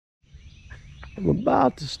I'm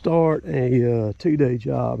about to start a 2-day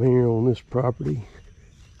job here on this property.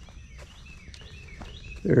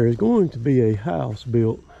 There is going to be a house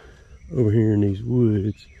built over here in these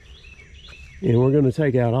woods, and we're going to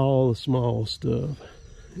take out all the small stuff.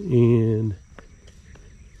 And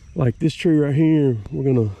like this tree right here,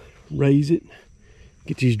 we're going to raise it,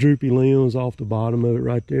 get these droopy limbs off the bottom of it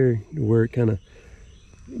right there to where it kind of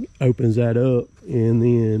opens that up, and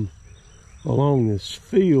then along this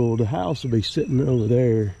field, the house will be sitting over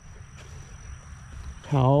there.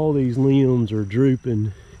 How all these limbs are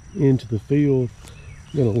drooping into the field,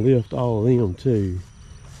 I'm gonna lift all of them too,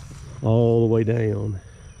 all the way down.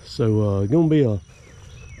 So gonna be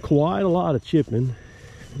quite a lot of chipping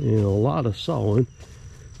and a lot of sawing.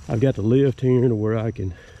 I've got the lift here to where I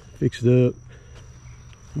can fix it up,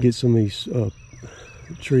 get some of these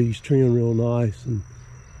trees trimmed real nice and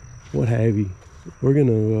what have you. We're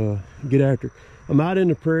gonna get after. I'm out in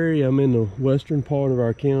the prairie. I'm in the western part of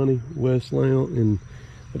our county, West Lowndes, and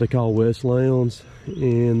what they call West Lowndes,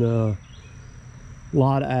 and a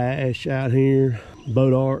lot of ash out here,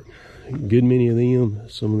 bodark, good many of them,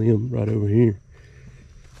 some of them right over here,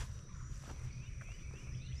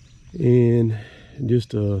 and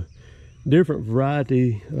just a different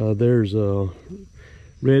variety. There's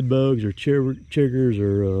red bugs or chiggers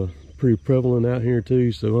are pretty prevalent out here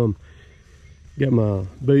too, so I'm got my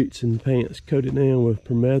boots and pants coated down with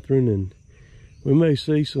permethrin, and we may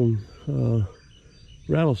see some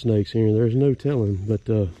rattlesnakes here. There's no telling, but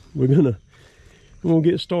we're gonna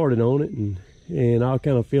get started on it, and I'll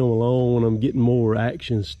kind of film along when I'm getting more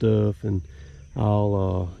action stuff, and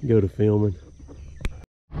I'll go to filming.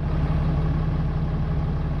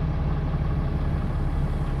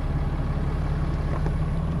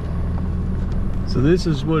 So this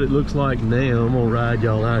is what it looks like now. I'm gonna ride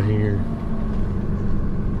y'all out here,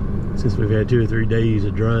 since we've had 2 or 3 days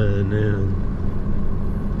of drying now.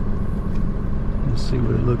 Let's see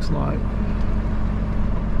what it looks like.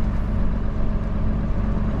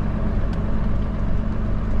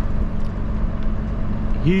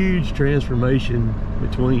 Huge transformation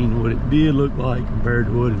between what it did look like compared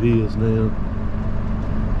to what it is now.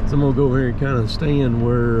 So I'm gonna go over here and kind of stand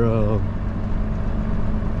where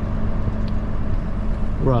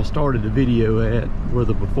I started the video at, where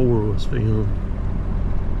the before was filmed.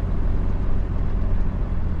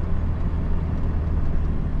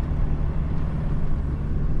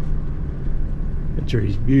 That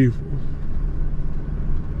tree's beautiful.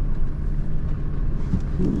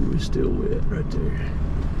 Ooh, it's still wet right there.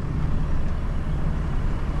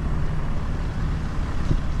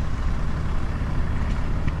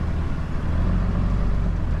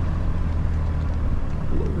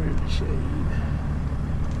 Pull over in the shade.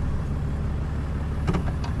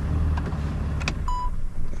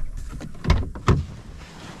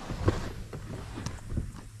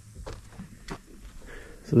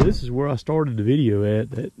 So this is where I started the video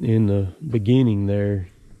at. That in the beginning there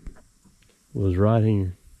was right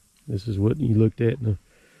here. This is what you looked at in the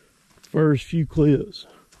first few clips.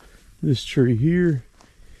 This tree here,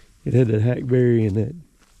 it had that hackberry and that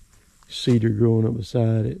cedar growing up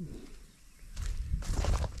beside it.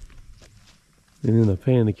 And then I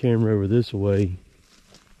panned the camera over this way,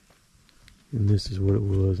 and this is what it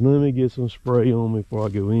was. Let me get some spray on me before I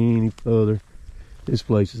go any further. This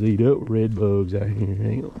place is eat up with red bugs out here.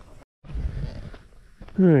 Hang on.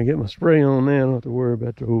 All right, get my spray on now. I don't have to worry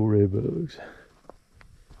about the old red bugs.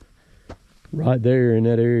 Right there in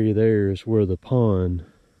that area there is where the pond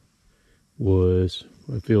was.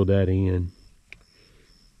 I filled that in.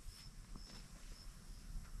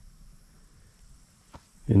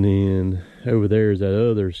 And then over there is that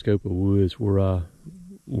other scope of woods where I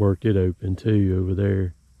worked it open too, over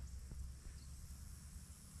there.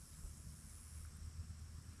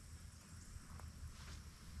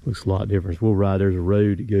 Looks a lot different. We'll ride, there's a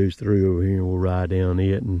road that goes through over here, and we'll ride down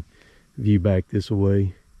it and view back this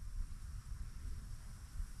way.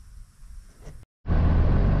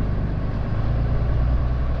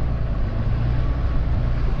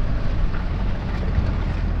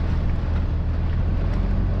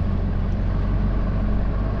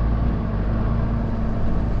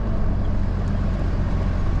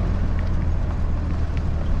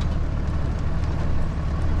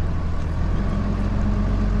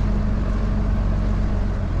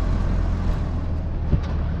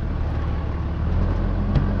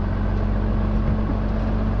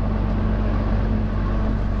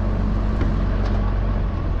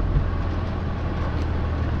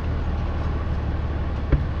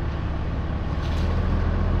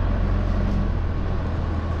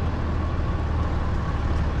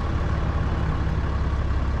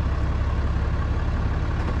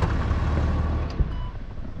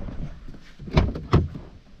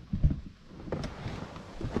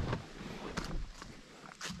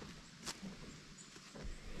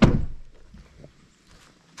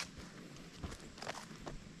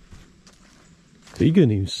 You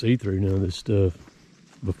couldn't even see through none of this stuff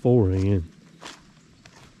beforehand.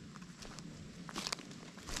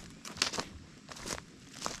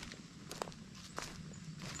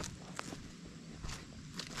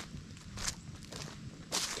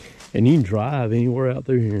 And you can drive anywhere out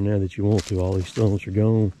through here now that you want to. All these stumps are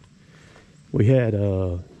gone. We had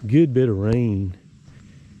a good bit of rain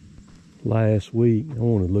last week. I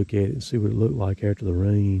want to look at it and see what it looked like after the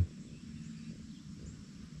rain.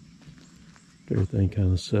 Everything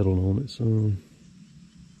kind of settled on it some.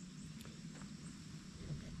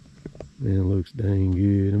 Man, it looks dang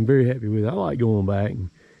good. I'm very happy with it. I like going back and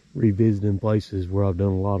revisiting places where I've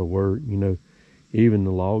done a lot of work. You know, even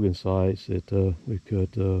the logging sites that we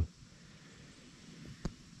cut, you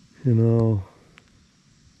know.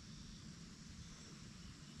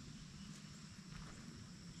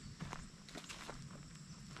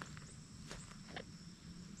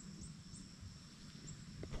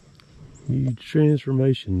 Huge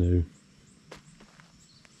transformation though.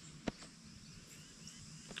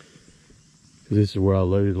 Because this is where I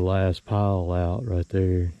loaded the last pile out right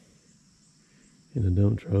there in the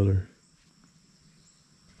dump trailer.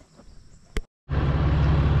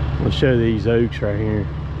 I'll show these oaks right here.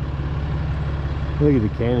 Look at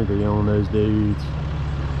the canopy on those dudes.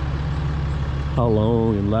 How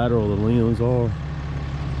long and lateral the limbs are.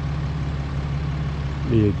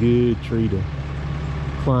 Be a good tree to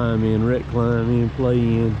climb in, wreck climb in, play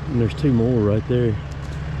in. And there's two more right there.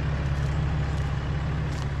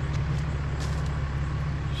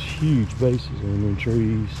 Huge bases on them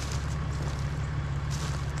trees.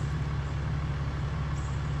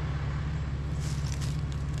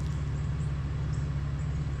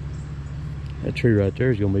 That tree right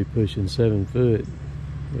there is going to be pushing 7 foot,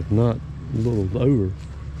 if not a little over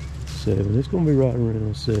 7. It's going to be right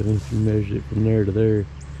around 7 if you measure it from there to there.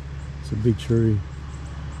 It's a big tree.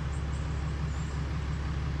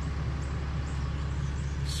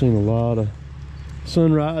 Seen a lot of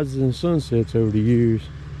sunrises and sunsets over the years.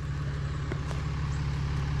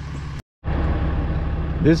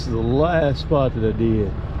 This is the last spot that I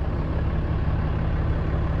did.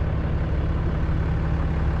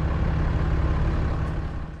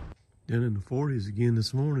 Down in the 40s again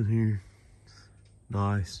this morning here.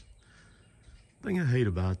 Nice. The thing I hate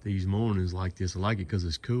about these mornings like this, I like it because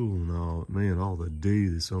it's cool and all. Man, all the dew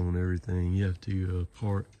that's on everything. You have to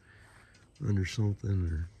park under something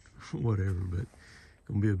or whatever, but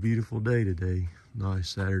gonna be a beautiful day today. Nice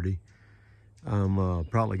Saturday. I'm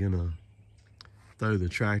probably gonna throw the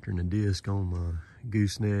tractor and the disc on my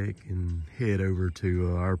gooseneck and head over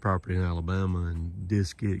to our property in Alabama and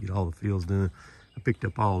disc it, get all the fields done. I picked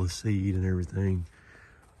up all the seed and everything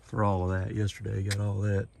for all of that yesterday. Got all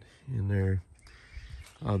that in there.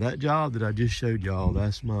 That job that I just showed y'all,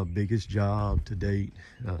 that's my biggest job to date.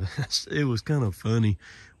 It was kind of funny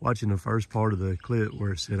watching the first part of the clip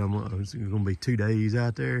where it said it's going to be 2 days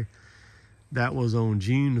out there. That was on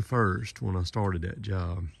June the 1st when I started that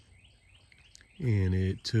job. And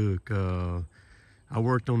it took, I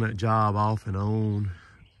worked on that job off and on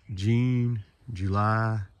June,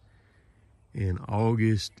 July, and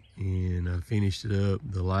August, and I finished it up.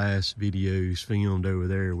 The last videos filmed over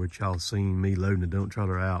there, which y'all seen me loading the dump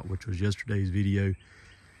trailer out, which was yesterday's video,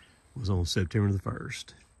 was on September the 1st.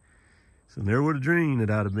 So never would have dreamed that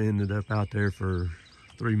I'd have ended up out there for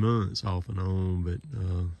 3 months off and on, but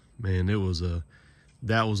man, that was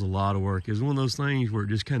a lot of work. It was one of those things where it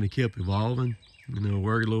just kind of kept evolving, you know,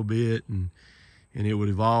 work a little bit and it would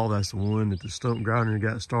evolve. That's the one that the stump grinder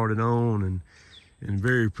got started on, and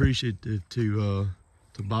very appreciative to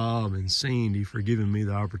Bob and Sandy for giving me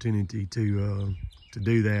the opportunity to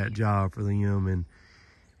do that job for them,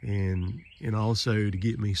 and also to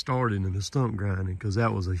get me started in the stump grinding, because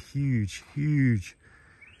that was a huge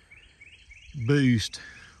boost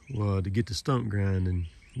to get the stump grinding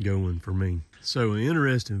going for me. So an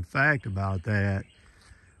interesting fact about that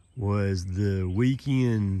was the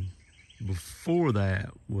weekend before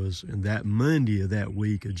that was, and that Monday of that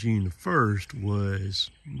week of June the 1st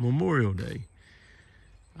was Memorial Day.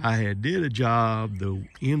 I had did a job the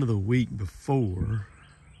end of the week before,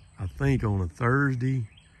 I think on a Thursday,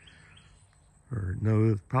 or no,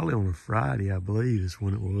 it was probably on a Friday, I believe is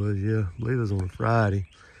when it was. Yeah, I believe it was on a Friday.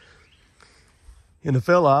 And the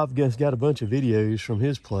fella, I've just got a bunch of videos from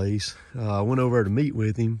his place. I went over to meet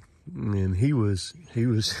with him, and he was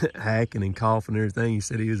hacking and coughing and everything. He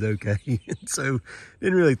said he was okay. And so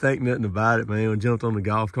didn't really think nothing about it, man. I jumped on the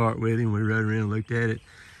golf cart with him. We rode around and looked at it.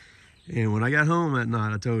 And when I got home that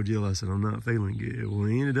night, I told Jill, I said, I'm not feeling good. Well,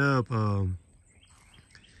 we ended up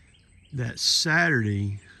that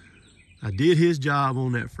Saturday, I did his job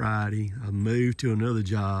on that Friday. I moved to another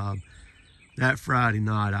job that Friday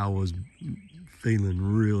night I was feeling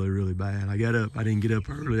really, really bad. I didn't get up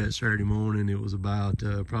early that Saturday morning. It was about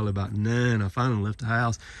probably about 9. I finally left the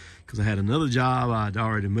house because I had another job I'd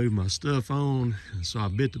already moved my stuff on. And so I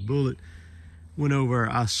bit the bullet, went over.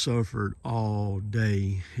 I suffered all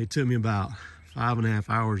day. It took me about 5.5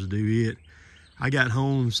 hours to do it. I got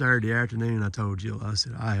home Saturday afternoon. I told Jill, I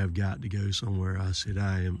said, I have got to go somewhere. I said,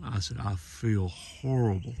 I feel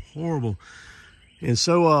horrible, horrible. And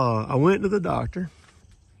so I went to the doctor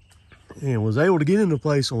and was able to get into the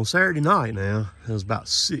place on Saturday night now. It was about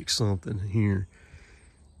 6 something here.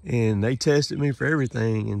 And they tested me for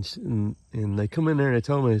everything. And they come in there and they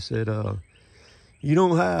told me, they said, you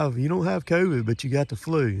don't have COVID, but you got the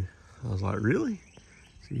flu. I was like, really?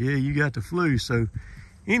 I said, yeah, you got the flu. So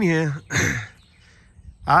anyhow,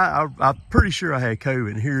 I'm pretty sure I had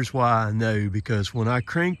COVID, and here's why I know, because when I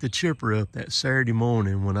cranked the chipper up that Saturday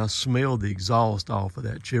morning, when I smelled the exhaust off of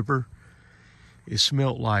that chipper, it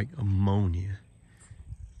smelled like ammonia.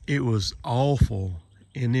 It was awful,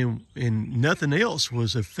 and nothing else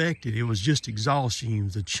was affected. It was just exhaust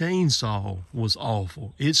fumes. The chainsaw was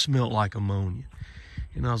awful. It smelled like ammonia,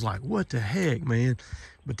 and I was like, "What the heck, man?"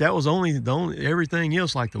 But that was only everything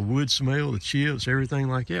else, like the wood smell, the chips, everything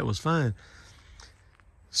like that was fine.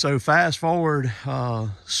 So fast forward,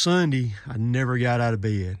 Sunday, I never got out of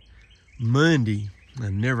bed. Monday, I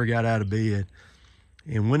never got out of bed.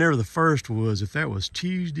 And whenever the first was, if that was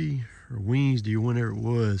Tuesday or Wednesday or whenever it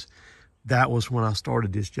was, that was when I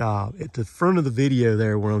started this job. At the front of the video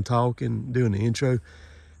there where I'm talking, doing the intro,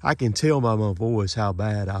 I can tell by my voice how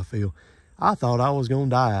bad I feel. I thought I was gonna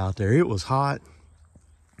die out there. It was hot.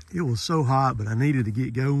 It was so hot, but I needed to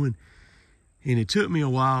get going. And it took me a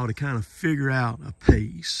while to kind of figure out a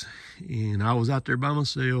pace. And I was out there by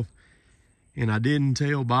myself, and I didn't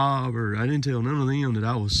tell Bob, or I didn't tell none of them that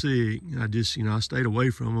I was sick. I just, I stayed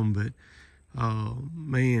away from them. But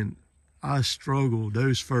man, I struggled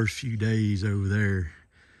those first few days over there.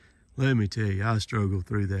 Let me tell you, I struggled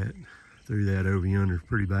through that over yonder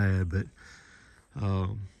pretty bad. But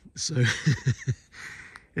so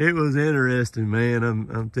it was interesting, man.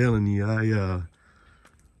 I'm telling you,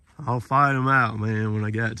 I'll fight them out, man, when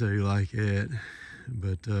I got to like that.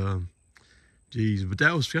 But geez, but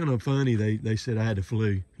that was kind of funny. They said I had the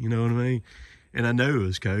flu, you know what I mean? And I know it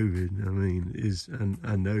was COVID. I mean,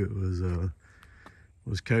 I know it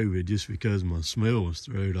was COVID just because my smell was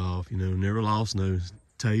thrown off, never lost no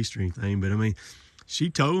taste or anything. But I mean,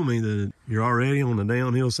 she told me that you're already on the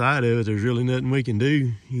downhill side of it. There's really nothing we can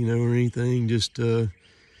do, or anything. Just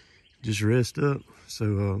rest up.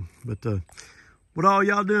 So, what all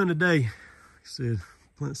y'all doing today? Like I said,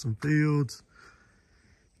 plant some fields,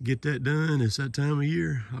 get that done. It's that time of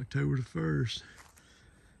year, October the 1st.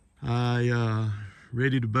 I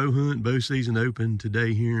ready to bow hunt. Bow season open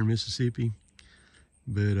today here in Mississippi.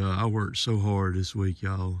 But I worked so hard this week,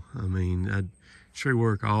 y'all. I mean, I tree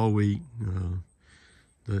work all week.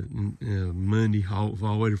 Monday all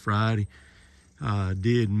the way to Friday.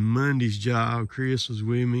 Did Monday's job. Chris was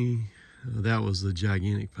with me. That was the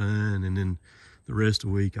gigantic pine, and then the rest of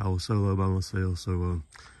the week I was solo by myself. So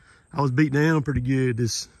I was beat down pretty good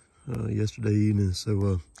this yesterday evening.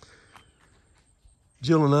 So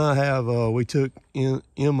Jill and I we took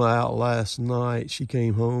Emma out last night. She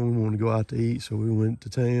came home, wanted to go out to eat, so we went to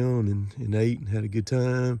town and ate and had a good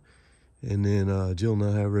time. And then Jill and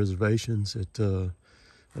I have reservations at a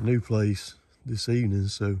new place this evening,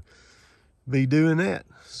 so be doing that.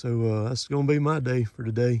 So that's gonna be my day for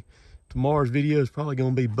today. Tomorrow's video is probably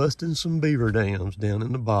going to be busting some beaver dams down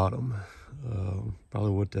in the bottom.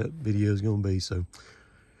 Probably what that video is going to be. So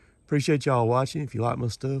appreciate y'all watching. If you like my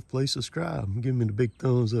stuff, please subscribe and give me the big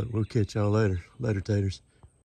thumbs up. We'll catch y'all later. Later, taters.